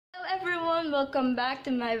everyone! Welcome back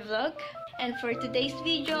to my vlog. And for today's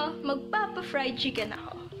video, magpapa-fried chicken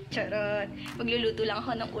ako. Charot! Magluluto lang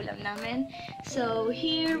ako ng ulam namin. So,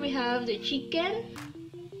 here we have the chicken.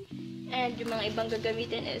 And yung mga ibang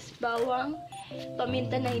gagamitin is bawang,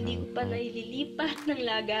 paminta na hindi ko pa naililipat ng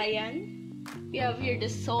lagayan. We have here the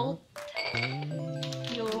salt,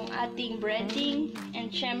 yung ating breading, and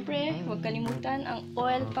syempre, huwag kalimutan ang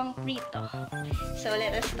oil pang prito. So,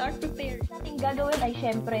 let us start preparing. Ating gagawin ay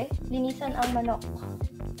syempre, linisan ang manok.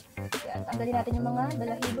 Yan, tanggalin natin yung mga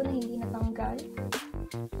balahibo na hindi natanggal.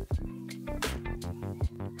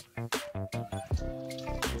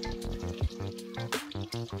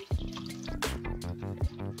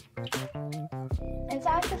 And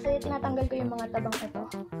sa akin kasi, tinatanggal ko yung mga tabang ito.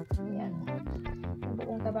 Yan. Yung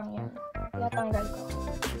buong tabang yan. Tinatanggal ko.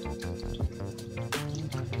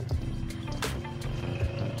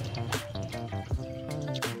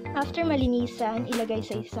 After malinisan, ilagay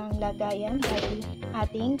sa isang lagayan dahil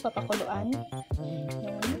ating papakuluan.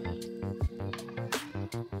 Yan.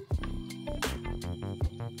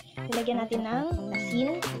 Ilagyan natin ng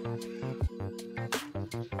asin.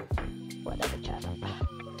 Wala ba tsara pa.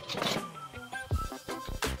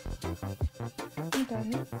 Ang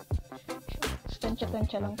dami.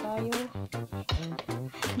 Tansya-tansya lang tayo.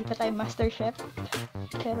 Hindi pa tayo master chef.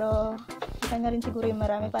 Pero, isa na rin siguro yung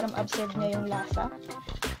marami para ma-absorb niya yung lasa.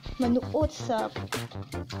 Manuot sa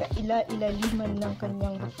kaila-ilaliman ng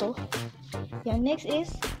kanyang buto. Yan, next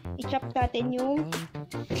is, i-chop natin yung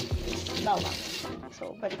bawang.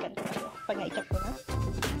 So, balikan ko tayo pag na-i-chop ko na.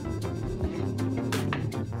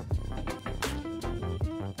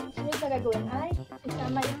 So, yung gagawin ay,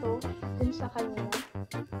 isama ito dun sa kanina.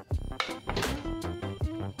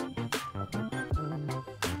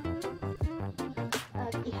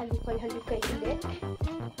 At ihalukay-halukay ulit.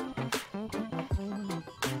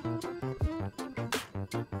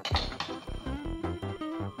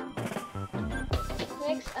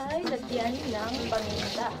 Next ay lagyan ng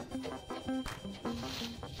paminta.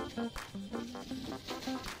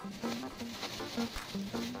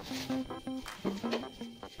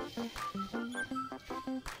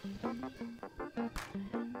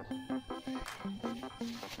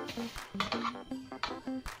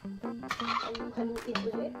 Haluin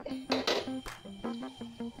ulit.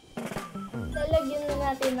 Lalagyan na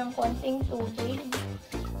natin ng konting tubig.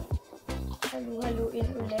 Halu-haluin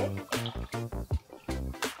ulit.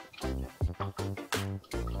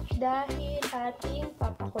 Dahil ating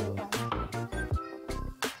papakuluan.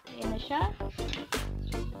 Ayan na siya.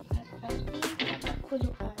 At ating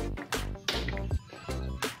papakuluan.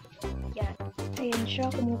 Yan. Ayan siya,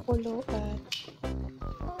 kumukulo at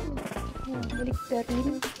baliktar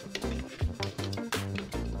rin.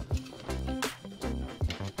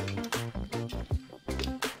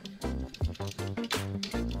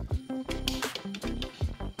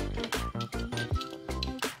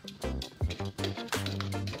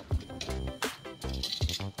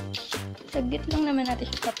 Saglit lang naman natin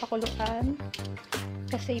siya papakuluan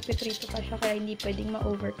kasi ipiprito pa siya kaya hindi pwedeng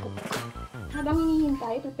ma-overcook. Habang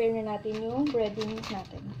hinihintay, prepare na natin yung breading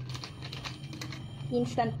natin.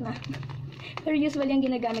 Instant na. Pero usually ang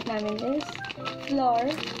ginagamit namin is flour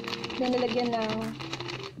na nalagyan ng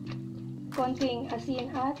konting asin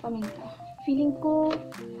at paminta. Feeling ko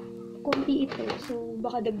konti ito, so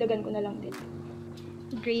baka dagdagan ko na lang din.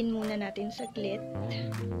 Drain muna natin saglit.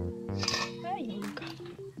 Ayun ka.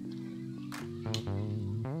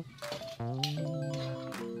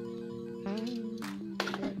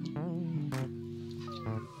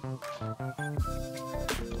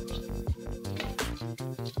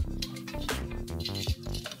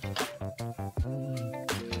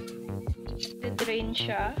 Drain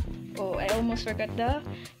siya. Oh, I almost forgot the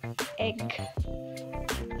egg.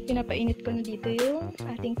 Pinapainit ko na dito yung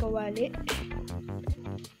ating kawali.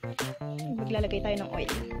 Maglalagay tayo ng oil.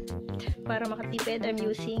 Para makatipid, I'm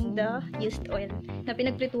using the used oil na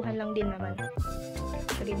pinagprituhan lang din naman.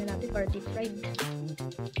 Lagay na natin para deep fried.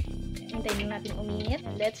 Hintayin lang natin uminit.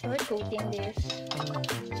 Let's start coating this.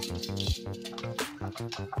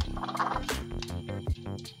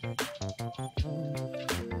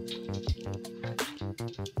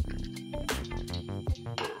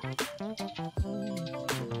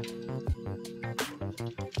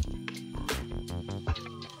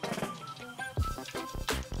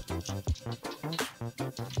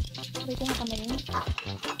 Ito na kami rin.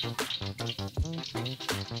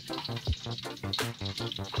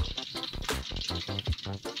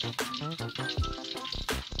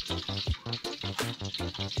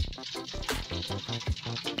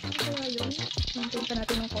 So, ayun. Maintain pa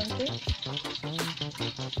natin ng konti.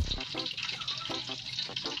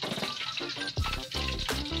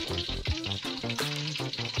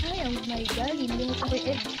 my God, hindi ko yung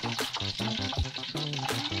egg.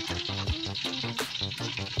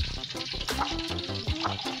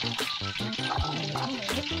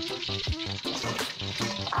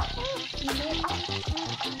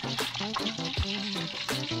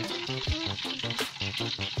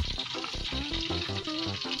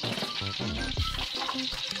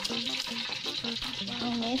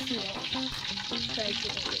 Ang messy. Try to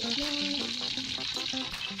do it.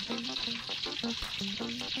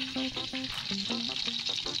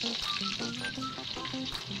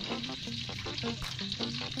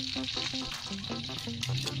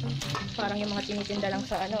 Parang yung mga tinitinda lang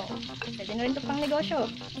sa ano. Pwede na rin ito pang negosyo.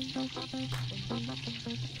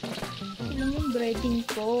 Ito lang yung breading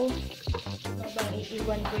ko. Habang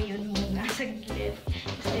iiwan ko yun muna sa gilid.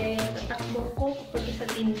 Kasi tatakbo ko kapag sa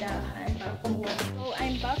tindahan para kumuha. So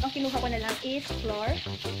I'm back. Ang kinuha ko na lang is flour.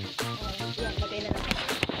 Yan, lagay na lang.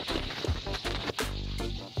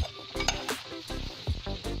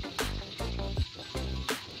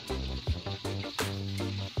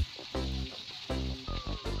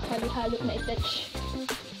 Halo-halo na i-touch.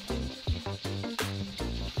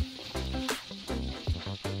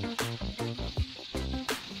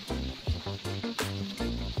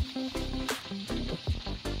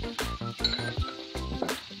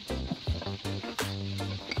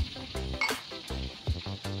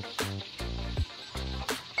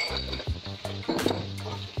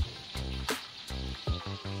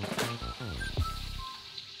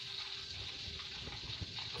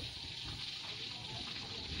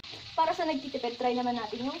 Para sa nagtitipid, try naman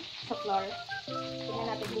natin yung sa flour.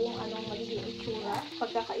 Tingnan natin kung anong magiging itsura,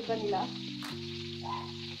 pagkakaiba nila.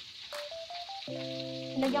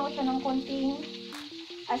 Nilagyan ko siya ng konting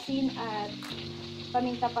asin at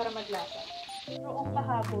paminta para maglasa. Pero ang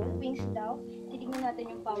pahabol, wings daw, titignan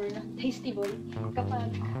natin yung power ng Tasty Boy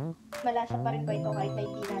kapag malasa pa rin ba ito kahit na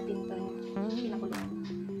hindi natin ito pinakuloan.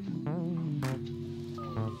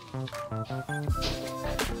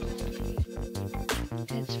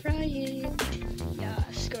 Let's fry it.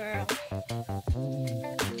 Yes, girl.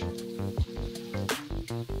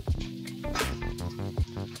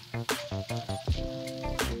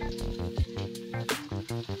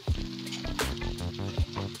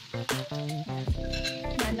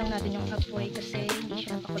 Naan lang natin yung apoy kasi hindi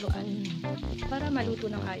siya napakuluan para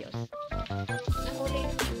maluto ng ayos. Ang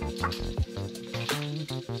ulit.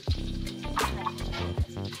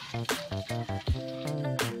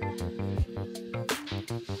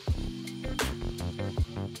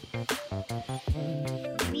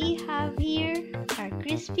 We have here our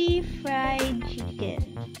crispy fried chicken.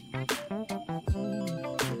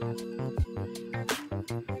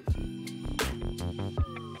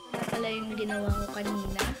 Ito pala yung ginawa ko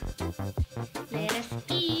kanina. Let us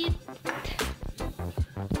eat!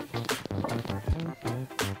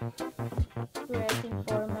 Pressing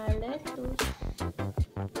for my lettuce.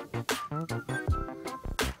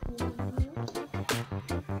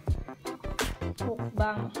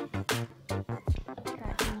 Mukbang.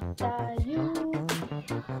 Kain tayo.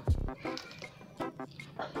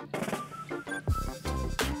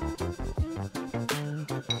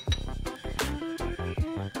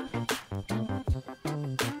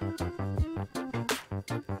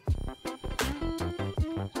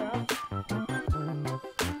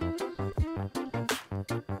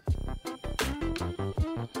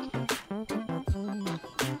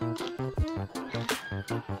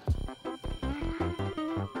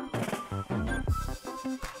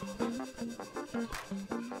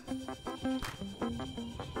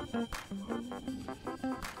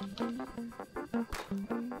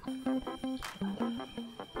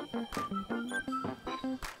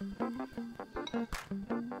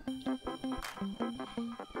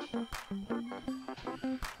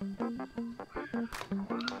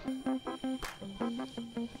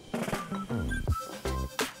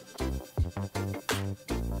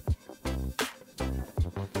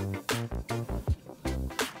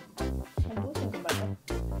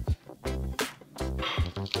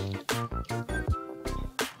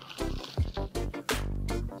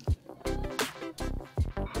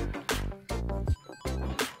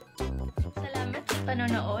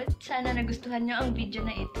 Panonood. Sana nagustuhan nyo ang video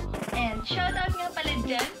na ito. And shoutout nga pala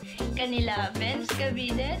dyan kanila Benz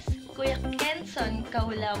Cabides, Kuya Kenson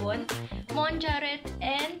Kahulawon, Mon Jaret,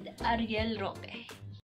 and Ariel Roque.